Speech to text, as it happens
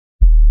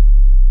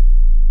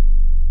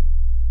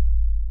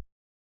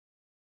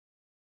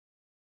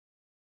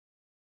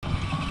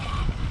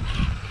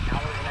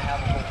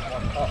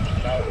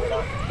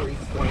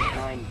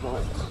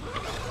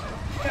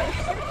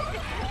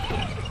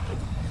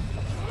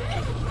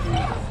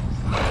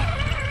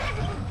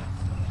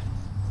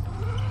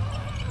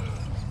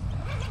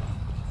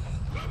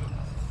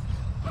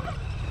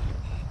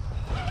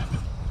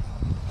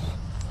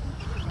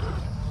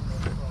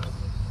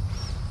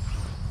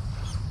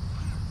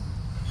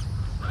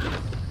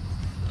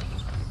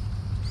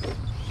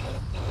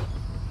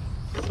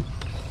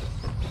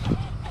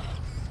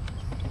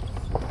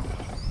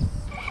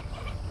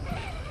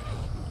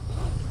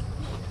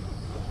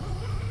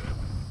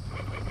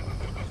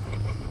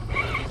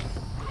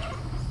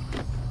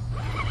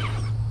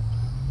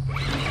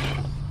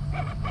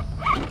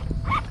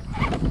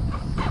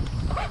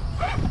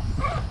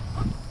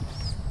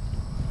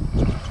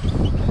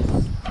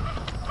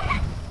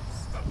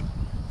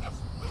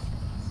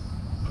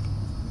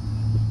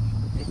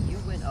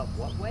Up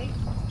what way?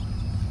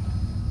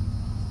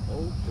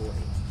 Oh boy.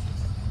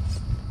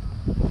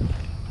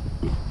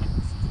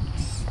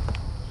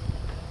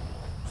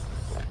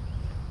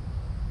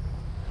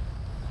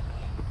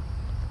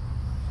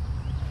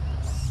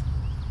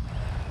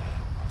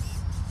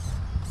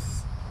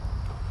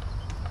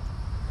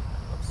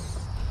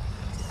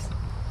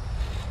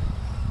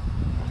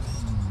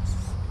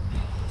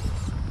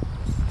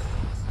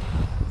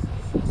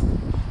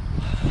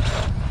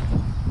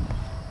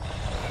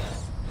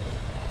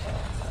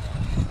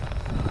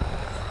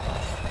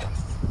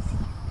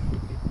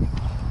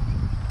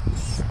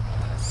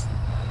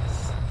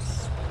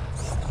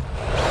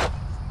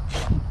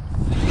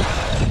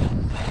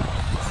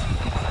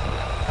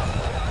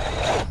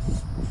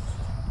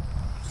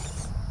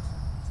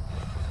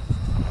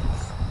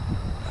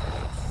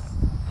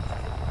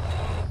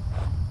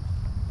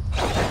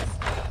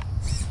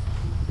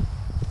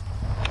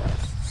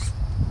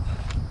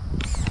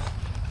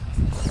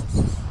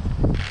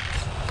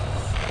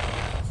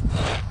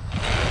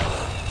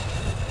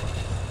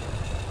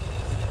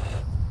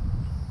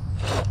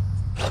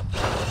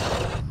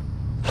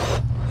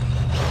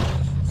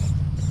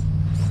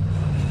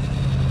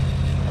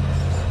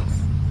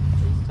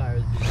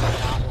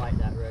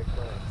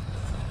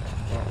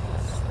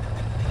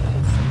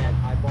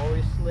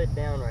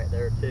 Down right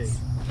there too.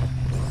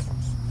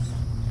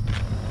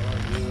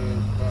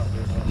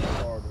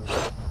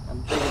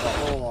 I'm digging the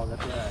hole on the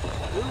track.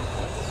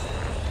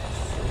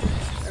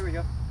 There we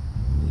go.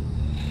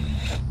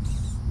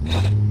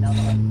 Now the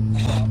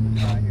off the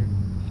dry here.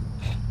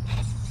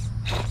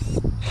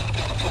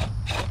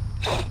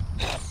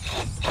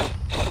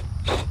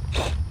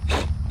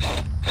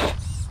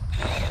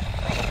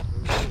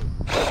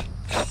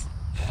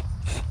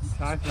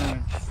 Typhoon.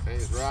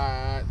 It's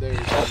right there,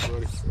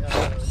 buddy.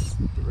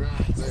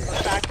 Right there.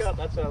 Let's back up.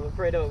 That's what I'm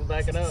afraid of,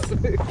 backing up. If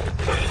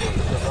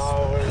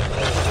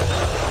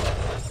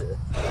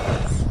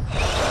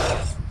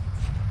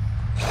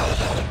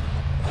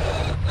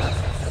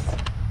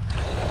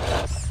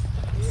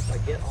I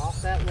get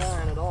off that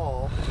line at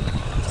all,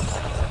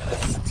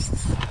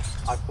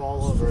 I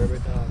fall over every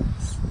time.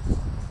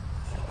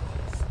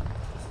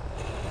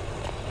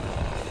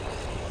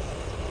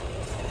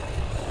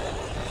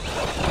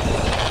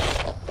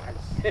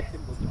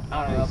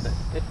 I don't know.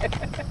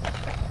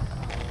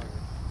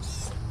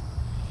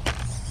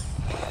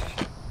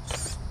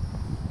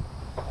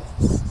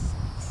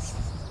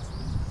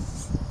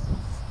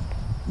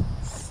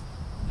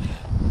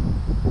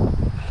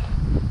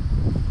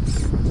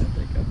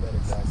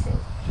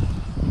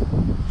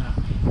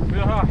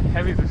 Feel how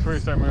heavy this before you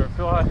start moving.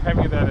 Feel how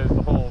heavy that is,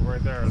 the hole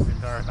right there the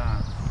entire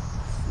time.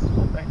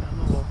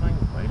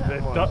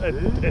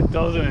 It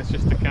doesn't, it's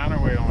just the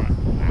counterweight on it.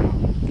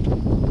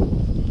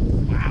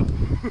 Wow.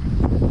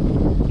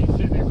 Keep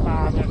sitting there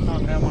 5 minutes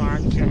on that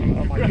mark.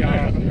 Oh my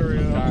god, hurry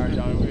up. Tired,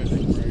 Johnny. We gotta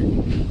take a break.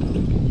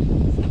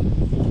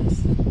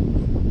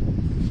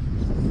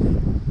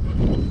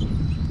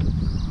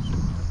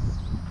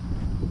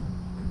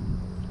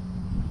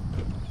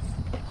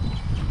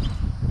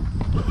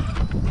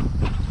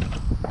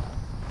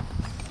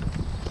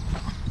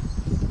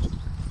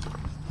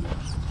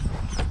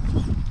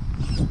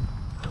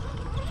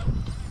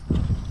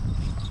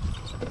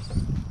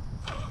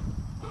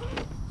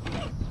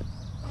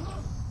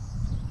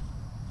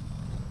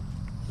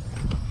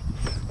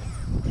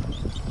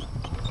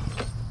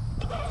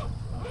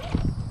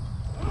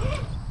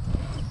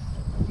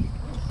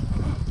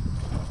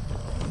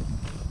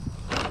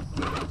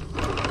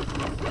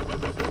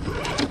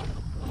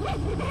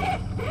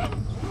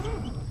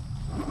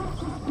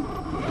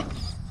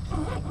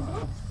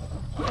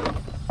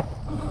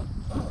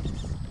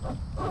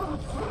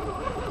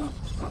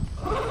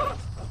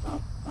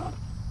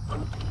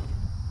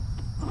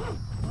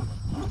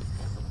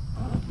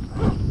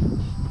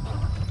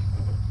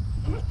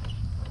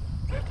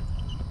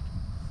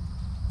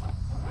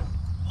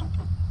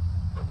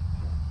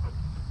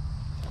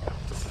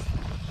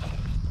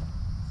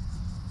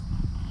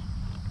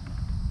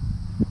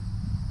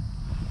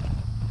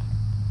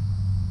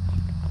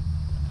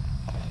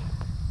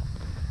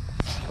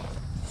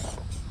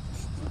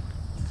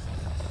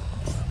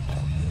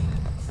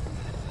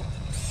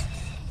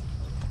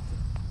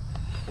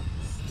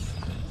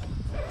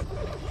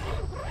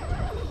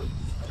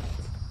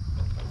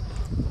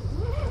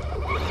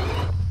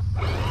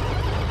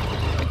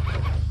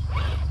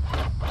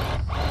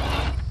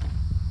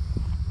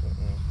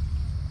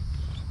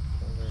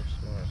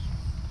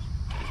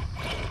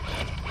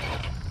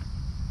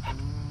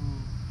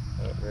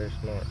 Very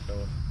smart,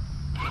 fella.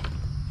 I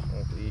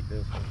want to eat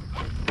this one.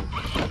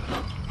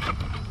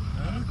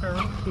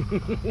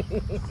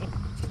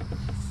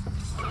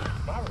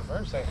 My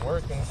reverse ain't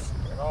working.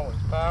 It always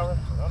power.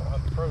 I don't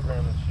have to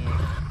program this shit.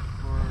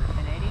 For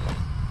 1080?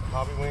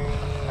 Hobby Wing,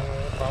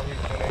 probably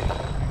 1080.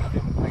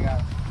 I got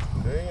it.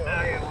 There you go.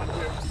 Oh, yeah, one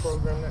here.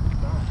 Program that.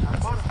 I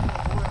bought it for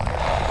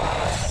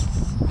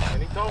and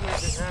he told me it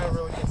didn't have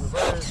really good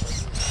reverse.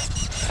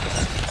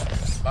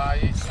 Buy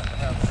it and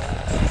have it.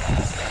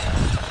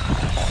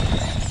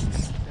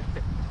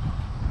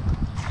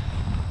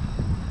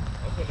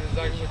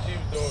 exactly what you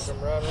was doing,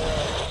 come right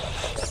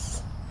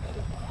around.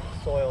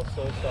 Soil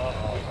so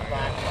soft. These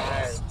flat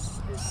tires.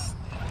 It's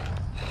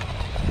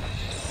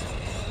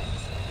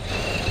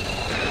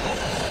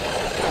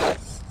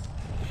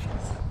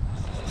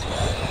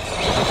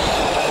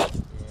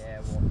yeah,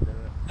 it won't do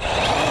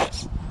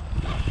it.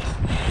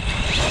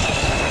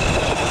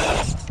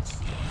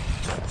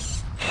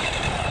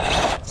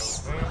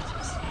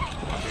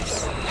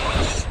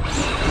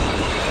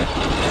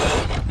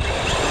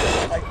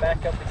 Like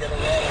back up to get a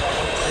run.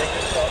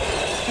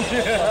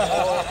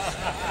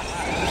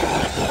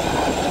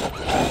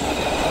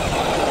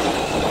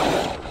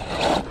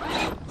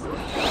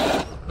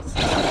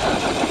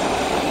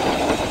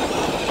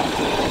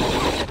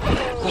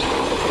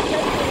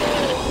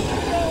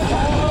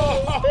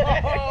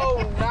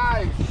 Oh,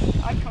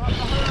 nice. I caught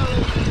the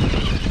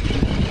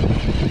hose.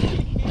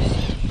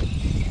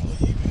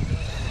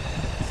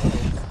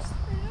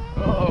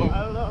 Oh,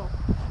 I don't know.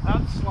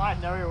 I'm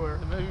sliding everywhere.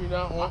 maybe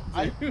not want to.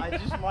 I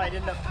just might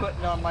end up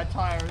putting on my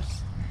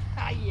tires.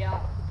 Ah, yeah.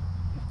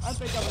 I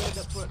think I'm gonna end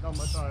up putting on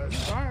my tires.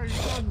 Sorry, you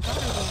got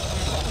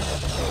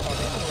tires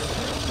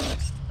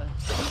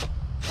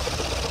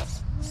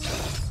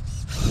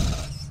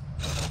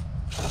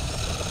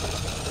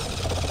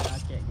I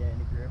can't get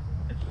any grip.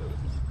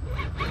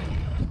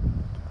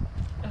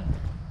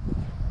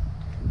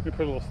 We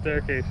put a little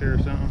staircase here or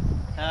something.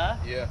 Huh?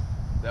 Yeah,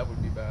 that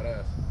would be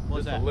badass.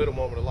 What's Just that? a little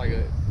moment of like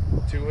a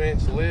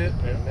 2-inch lip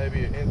and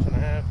maybe an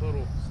 1.5 inch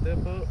little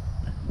step up.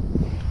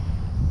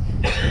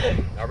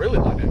 I really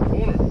like that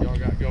corner y'all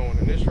got going,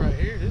 and this right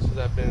here, this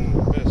has been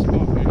the best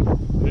spot,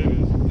 dude. It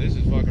is. This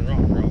is fucking rock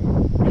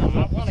crawling.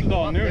 I This want to is go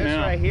all up new this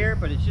now. right here,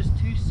 but it's just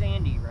too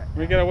sandy right now.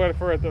 We gotta wait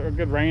for a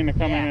good rain to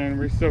come in Yeah. and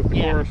re-soak the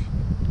Yeah. course.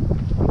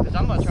 Because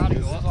I'm gonna try to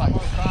This go is up. like I'm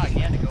gonna try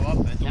again to go up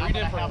it. Now I'm gonna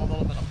different- have a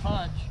little bit of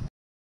punch.